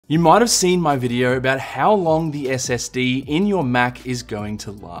You might have seen my video about how long the SSD in your Mac is going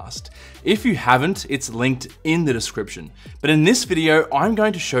to last. If you haven't, it's linked in the description. But in this video, I'm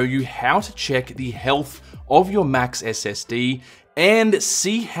going to show you how to check the health of your Mac's SSD and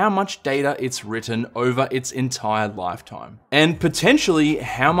see how much data it's written over its entire lifetime, and potentially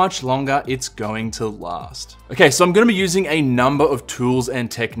how much longer it's going to last. Okay, so I'm going to be using a number of tools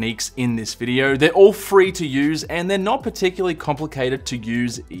and techniques in this video. They're all free to use and they're not particularly complicated to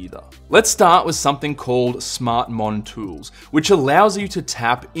use either. Let's start with something called Smartmontools, which allows you to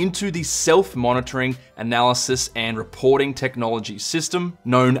tap into the self-monitoring, analysis, and reporting technology system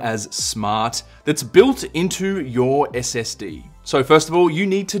known as Smart that's built into your SSD. So first of all, you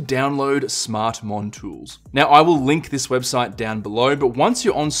need to download Smartmontools. Now I will link this website down below, but once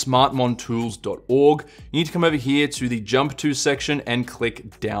you're on smartmontools.org, you need to come over here to the Jump To section and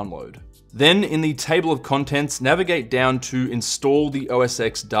click Download. Then in the table of contents, navigate down to Install the OS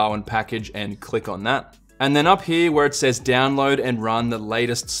X Darwin package and click on that. And then up here where it says download and run the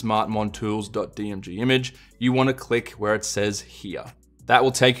latest smartmontools.dmg image, you want to click where it says here. That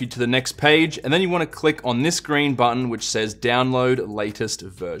will take you to the next page, and then you want to click on this green button which says download latest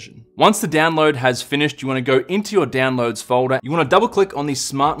version. Once the download has finished, you want to go into your downloads folder. You want to double click on the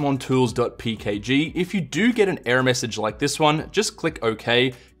smartmontools.pkg. If you do get an error message like this one, just click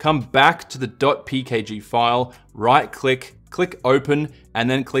OK, come back to the .pkg file, right click, click open, and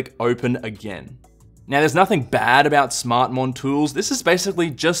then click open again. Now there's nothing bad about Smartmontools. This is basically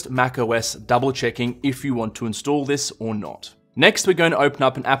just macOS double checking if you want to install this or not. Next, we're going to open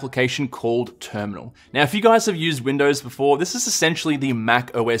up an application called Terminal. Now, if you guys have used Windows before, this is essentially the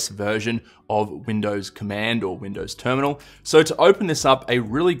Mac OS version of Windows Command or Windows Terminal. So to open this up, a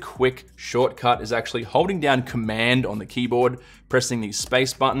really quick shortcut is actually holding down Command on the keyboard, pressing the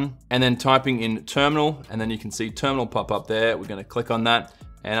space button, and then typing in Terminal, and then you can see Terminal pop up there. We're going to click on that,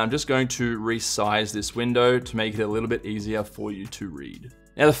 and I'm just going to resize this window to make it a little bit easier for you to read.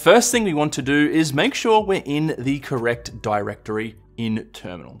 Now, the first thing we want to do is make sure we're in the correct directory in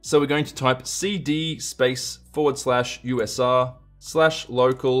Terminal. So we're going to type cd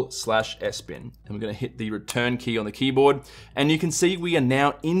 /usr/local/sbin, and we're going to hit the return key on the keyboard. And you can see we are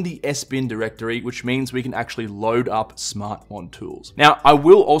now in the sbin directory, which means we can actually load up Smartmontools. Now, I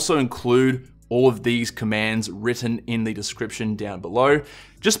will also include all of these commands written in the description down below.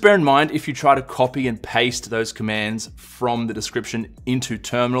 Just bear in mind, if you try to copy and paste those commands from the description into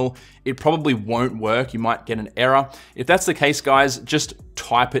Terminal, it probably won't work. You might get an error. If that's the case, guys, just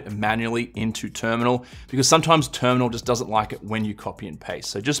type it manually into Terminal, because sometimes Terminal just doesn't like it when you copy and paste.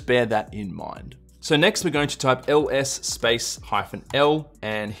 So just bear that in mind. So next we're going to type ls-l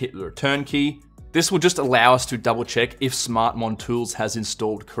and hit the return key. This will just allow us to double check if Smartmontools has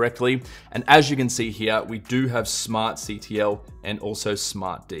installed correctly. And as you can see here, we do have smartctl and also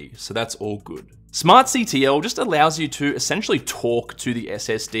smartd. So that's all good. Smartctl just allows you to essentially talk to the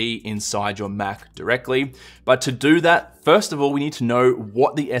SSD inside your Mac directly. But to do that, first of all, we need to know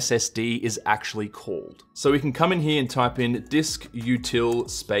what the SSD is actually called. So we can come in here and type in diskutil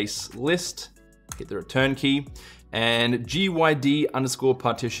 /list, hit the return key, and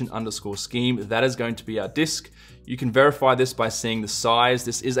gyd_partition_scheme, that is going to be our disk. You can verify this by seeing the size.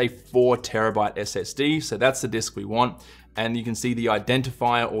 This is a 4 terabyte SSD, so that's the disk we want. And you can see the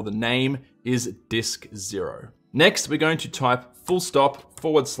identifier or the name is disk 0. Next, we're going to type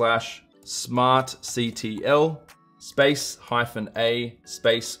 /smartctl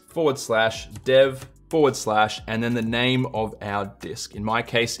 /a/dev/ and then the name of our disk. In my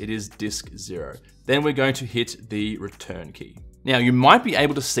case, it is disk 0. Then we're going to hit the return key. Now you might be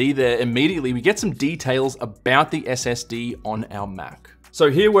able to see there immediately, we get some details about the SSD on our Mac.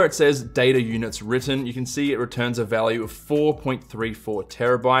 So here where it says data units written, you can see it returns a value of 4.34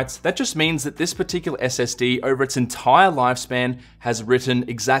 terabytes. That just means that this particular SSD over its entire lifespan has written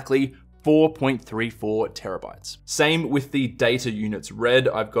exactly 4.34 terabytes. Same with the data units read.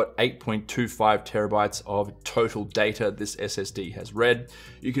 I've got 8.25 terabytes of total data this SSD has read.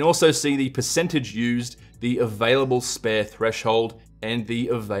 You can also see the percentage used, the available spare threshold, and the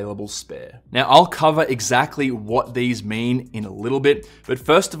available spare. Now I'll cover exactly what these mean in a little bit, but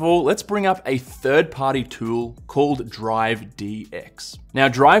first of all, let's bring up a third-party tool called DriveDx. Now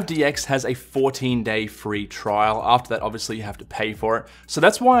DriveDx has a 14-day free trial. After that, obviously you have to pay for it. So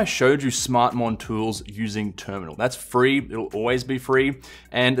that's why I showed you Smartmontools using Terminal. That's free, it'll always be free.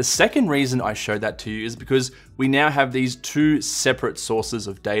 And the second reason I showed that to you is because we now have these two separate sources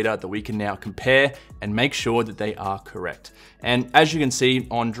of data that we can now compare and make sure that they are correct. And as you can see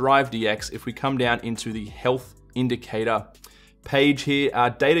on DriveDx, if we come down into the health indicator page here, our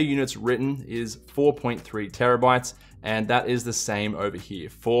data units written is 4.3 terabytes. and that is the same over here,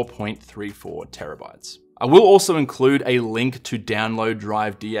 4.34 terabytes. I will also include a link to download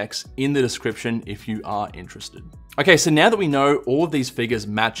DriveDx in the description if you are interested. Okay, so now that we know all of these figures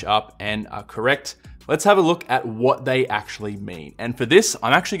match up and are correct, let's have a look at what they actually mean. And for this,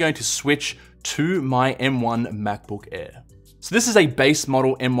 I'm actually going to switch to my M1 MacBook Air. So this is a base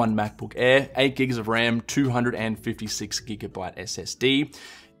model M1 MacBook Air, 8 gigs of RAM, 256 gigabyte SSD.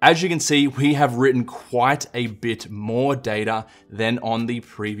 As you can see, we have written quite a bit more data than on the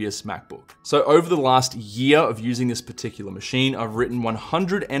previous MacBook. So over the last year of using this particular machine, I've written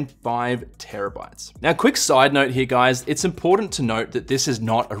 105 terabytes. Now, quick side note here, guys, it's important to note that this is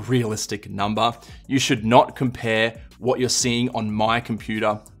not a realistic number. You should not compare what you're seeing on my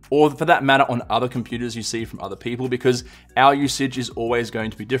computer or for that matter on other computers you see from other people, because our usage is always going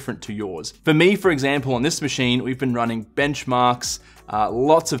to be different to yours. For me, for example, on this machine, we've been running benchmarks,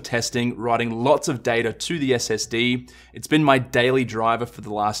 lots of testing, writing lots of data to the SSD. It's been my daily driver for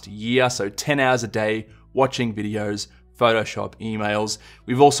the last year, so 10 hours a day, watching videos, Photoshop, emails.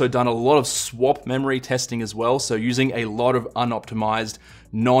 We've also done a lot of swap memory testing as well, so using a lot of unoptimized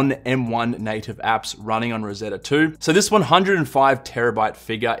non-M1 native apps running on Rosetta 2. So this 105 terabyte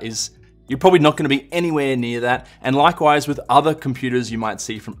figure is, you're probably not going to be anywhere near that. And likewise with other computers you might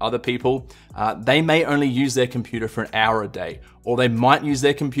see from other people, they may only use their computer for an hour a day, or they might use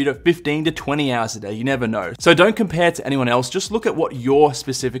their computer 15 to 20 hours a day, you never know. So don't compare to anyone else, just look at what your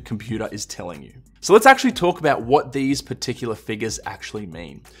specific computer is telling you. So let's actually talk about what these particular figures actually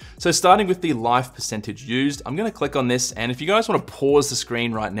mean. So starting with the life percentage used, I'm gonna click on this, and if you guys wanna pause the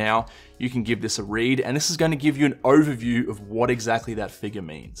screen right now, you can give this a read, and this is going to give you an overview of what exactly that figure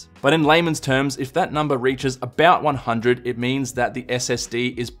means. But in layman's terms, if that number reaches about 100, it means that the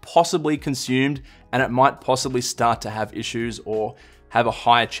SSD is possibly consumed and it might possibly start to have issues or have a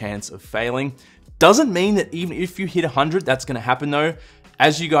higher chance of failing. Doesn't mean that even if you hit 100, that's going to happen though.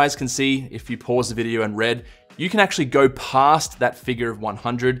 As you guys can see, if you pause the video and read, you can actually go past that figure of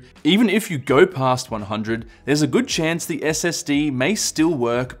 100. Even if you go past 100, there's a good chance the SSD may still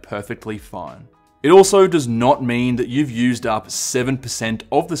work perfectly fine. It also does not mean that you've used up 7%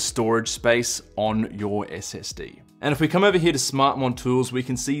 of the storage space on your SSD. And if we come over here to Smartmontools, we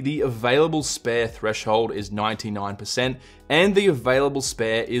can see the available spare threshold is 99% and the available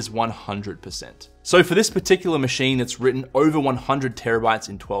spare is 100%. So for this particular machine that's written over 100 terabytes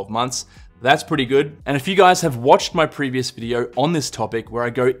in 12 months, that's pretty good. And if you guys have watched my previous video on this topic where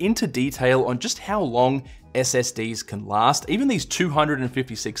I go into detail on just how long SSDs can last, even these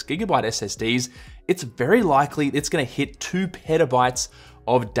 256 gigabyte SSDs, it's very likely it's gonna hit 2 petabytes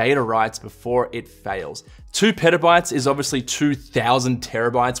of data writes before it fails. 2 petabytes is obviously 2,000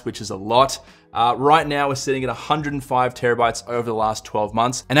 terabytes, which is a lot. Right now we're sitting at 105 terabytes over the last 12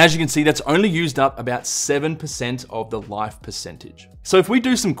 months. And as you can see, that's only used up about 7% of the life percentage. So if we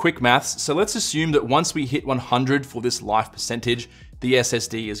do some quick maths, so let's assume that once we hit 100 for this life percentage, the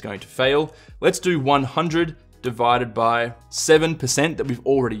SSD is going to fail. Let's do 100 divided by 7% that we've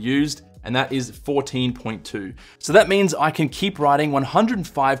already used, and that is 14.2. So that means I can keep writing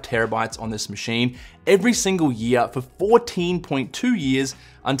 105 terabytes on this machine every single year for 14.2 years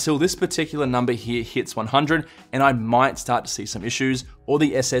until this particular number here hits 100, and I might start to see some issues or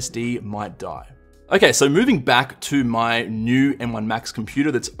the SSD might die. Okay, so moving back to my new M1 Max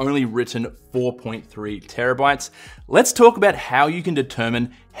computer that's only written 4.3 terabytes, let's talk about how you can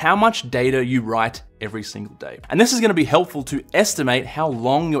determine how much data you write every single day. And this is going to be helpful to estimate how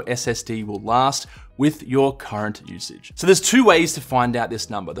long your SSD will last with your current usage. So there's 2 ways to find out this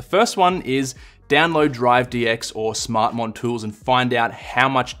number. The first one is download DriveDx or Smartmontools and find out how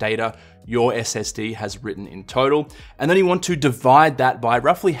much data your SSD has written in total. And then you want to divide that by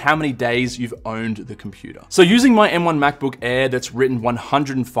roughly how many days you've owned the computer. So using my M1 MacBook Air that's written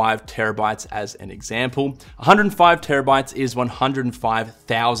 105 terabytes as an example, 105 terabytes is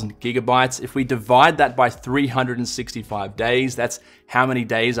 105,000 gigabytes. If we divide that by 365 days, that's how many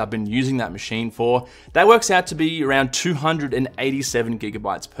days I've been using that machine for. That works out to be around 287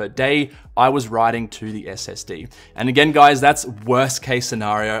 gigabytes per day I was writing to the SSD. And again, guys, that's worst case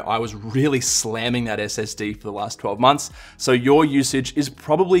scenario. I was really slamming that SSD for the last 12 months. So your usage is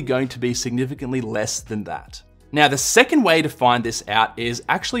probably going to be significantly less than that. Now, the second way to find this out is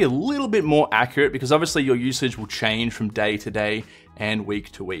actually a little bit more accurate because obviously your usage will change from day to day and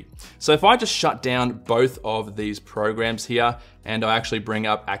week to week. So if I just shut down both of these programs here, and I actually bring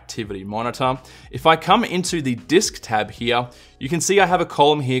up Activity Monitor, if I come into the disk tab here, you can see I have a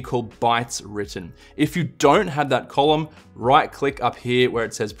column here called bytes written. If you don't have that column, right click up here where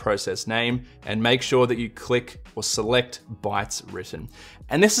it says process name and make sure that you click or select bytes written.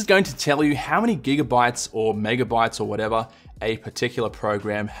 And this is going to tell you how many gigabytes or megabytes or whatever a particular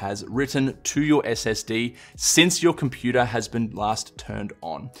program has written to your SSD since your computer has been last turned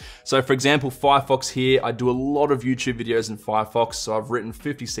on. So for example, Firefox here, I do a lot of YouTube videos in Firefox, so I've written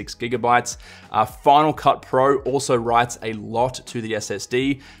 56 gigabytes. Final Cut Pro also writes a lot to the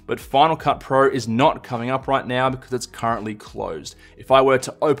SSD, but Final Cut Pro is not coming up right now because it's currently closed. If I were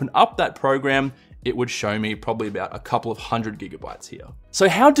to open up that program, it would show me probably about a couple of 100 gigabytes here. So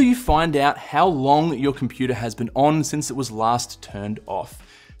how do you find out how long your computer has been on since it was last turned off?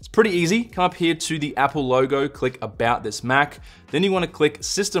 It's pretty easy. Come up here to the Apple logo, click About This Mac. Then you want to click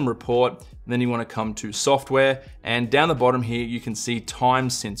System Report. Then you want to come to Software. And down the bottom here, you can see time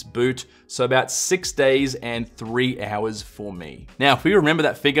since boot. So about 6 days and 3 hours for me. Now, if we remember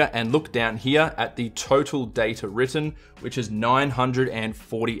that figure and look down here at the total data written, which is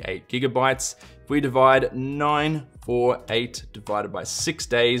 948 gigabytes. If we divide 948 divided by 6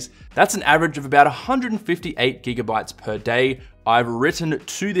 days, that's an average of about 158 gigabytes per day I've written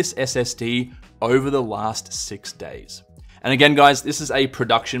to this SSD over the last 6 days. And again, guys, this is a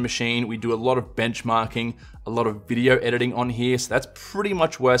production machine. We do a lot of benchmarking, a lot of video editing on here. So that's pretty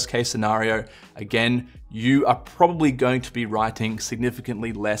much worst case scenario. Again, you are probably going to be writing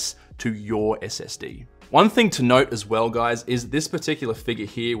significantly less to your SSD. One thing to note as well, guys, is this particular figure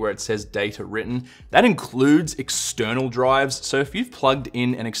here where it says data written, that includes external drives. So if you've plugged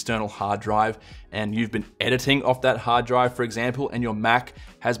in an external hard drive and you've been editing off that hard drive, for example, and your Mac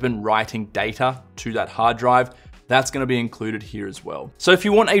has been writing data to that hard drive, that's going to be included here as well. So if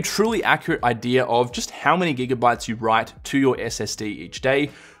you want a truly accurate idea of just how many gigabytes you write to your SSD each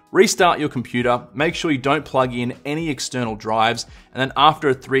day, restart your computer, make sure you don't plug in any external drives, and then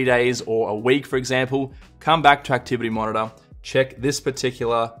after 3 days or a week, for example, come back to Activity Monitor, check this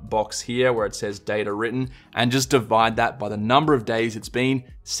particular box here where it says data written, and just divide that by the number of days it's been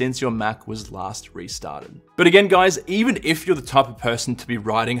since your Mac was last restarted. But again, guys, even if you're the type of person to be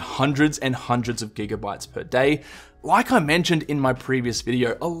writing hundreds and hundreds of gigabytes per day, like I mentioned in my previous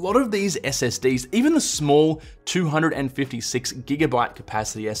video, a lot of these SSDs, even the small 256 gigabyte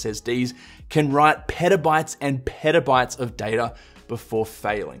capacity SSDs, can write petabytes and petabytes of data before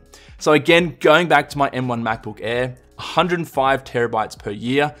failing. So again, going back to my M1 MacBook Air, 105 terabytes per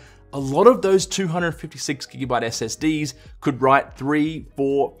year, a lot of those 256 gigabyte SSDs could write 3,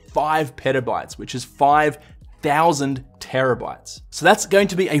 4, 5 petabytes, which is 5,000 terabytes. So that's going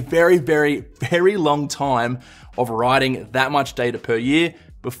to be a very, very, very long time of writing that much data per year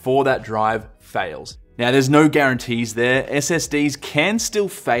before that drive fails. Now, there's no guarantees there. SSDs can still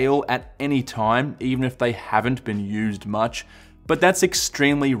fail at any time, even if they haven't been used much, but that's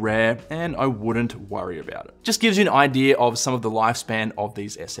extremely rare and I wouldn't worry about it. Just gives you an idea of some of the lifespan of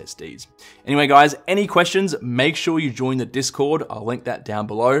these SSDs. Anyway, guys, any questions, make sure you join the Discord. I'll link that down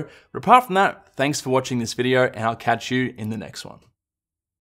below. But apart from that, thanks for watching this video and I'll catch you in the next one.